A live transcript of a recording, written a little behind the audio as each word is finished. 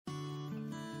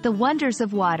The wonders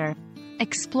of water.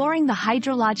 Exploring the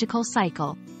hydrological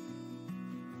cycle.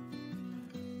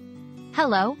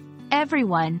 Hello,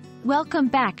 everyone. Welcome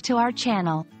back to our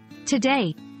channel.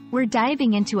 Today, we're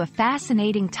diving into a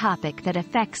fascinating topic that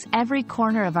affects every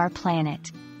corner of our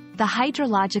planet. The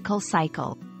hydrological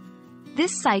cycle.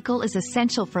 This cycle is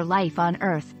essential for life on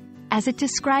Earth, as it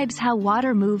describes how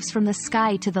water moves from the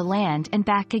sky to the land and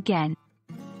back again.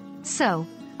 So,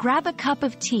 grab a cup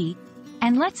of tea,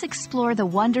 and let's explore the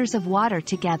wonders of water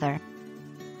together.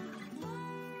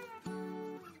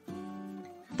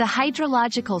 The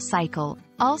hydrological cycle,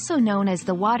 also known as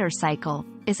the water cycle,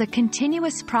 is a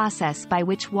continuous process by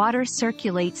which water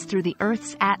circulates through the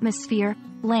Earth's atmosphere,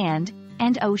 land,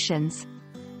 and oceans.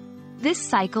 This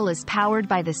cycle is powered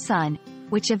by the sun,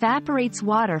 which evaporates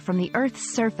water from the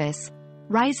Earth's surface,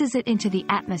 rises it into the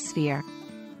atmosphere,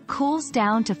 cools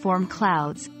down to form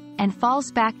clouds, and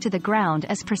falls back to the ground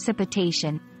as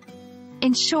precipitation.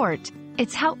 In short,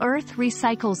 it's how Earth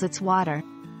recycles its water.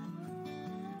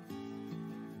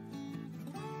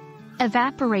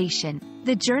 Evaporation.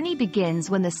 The journey begins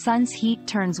when the sun's heat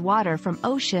turns water from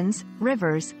oceans,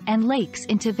 rivers, and lakes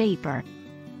into vapor.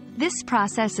 This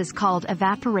process is called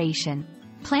evaporation.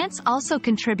 Plants also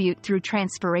contribute through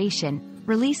transpiration,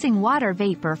 releasing water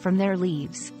vapor from their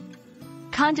leaves.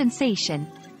 Condensation.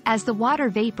 As the water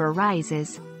vapor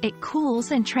rises, it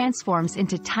cools and transforms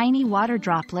into tiny water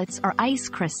droplets or ice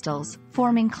crystals,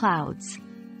 forming clouds.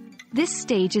 This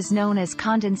stage is known as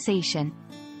condensation.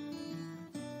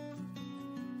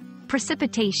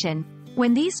 Precipitation.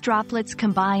 When these droplets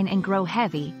combine and grow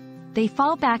heavy, they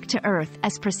fall back to Earth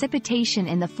as precipitation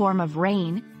in the form of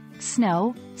rain,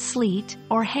 snow, sleet,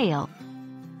 or hail.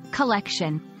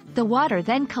 Collection. The water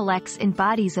then collects in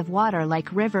bodies of water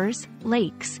like rivers,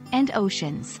 lakes, and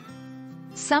oceans.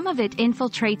 Some of it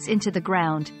infiltrates into the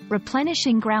ground,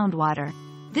 replenishing groundwater.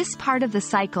 This part of the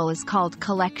cycle is called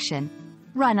collection.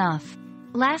 Runoff.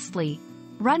 Lastly,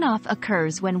 runoff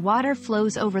occurs when water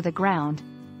flows over the ground,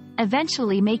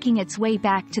 eventually making its way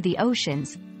back to the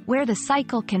oceans, where the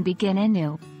cycle can begin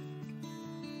anew.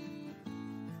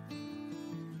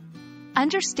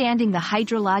 Understanding the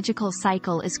hydrological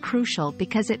cycle is crucial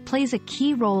because it plays a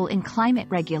key role in climate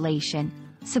regulation,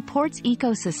 supports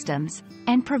ecosystems,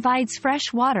 and provides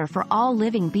fresh water for all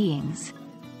living beings.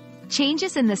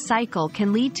 Changes in the cycle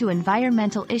can lead to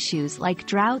environmental issues like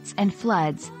droughts and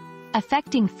floods,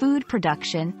 affecting food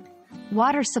production,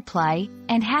 water supply,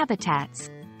 and habitats.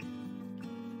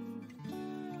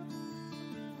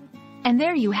 And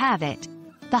there you have it,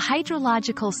 the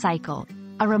hydrological cycle,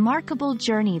 a remarkable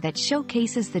journey that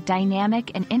showcases the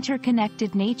dynamic and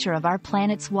interconnected nature of our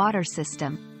planet's water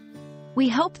system. We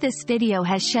hope this video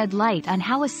has shed light on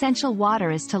how essential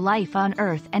water is to life on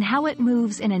Earth and how it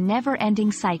moves in a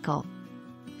never-ending cycle.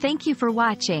 Thank you for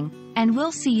watching, and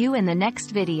we'll see you in the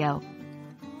next video.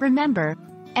 Remember,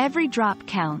 every drop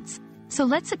counts, so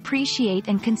let's appreciate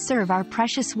and conserve our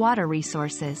precious water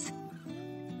resources.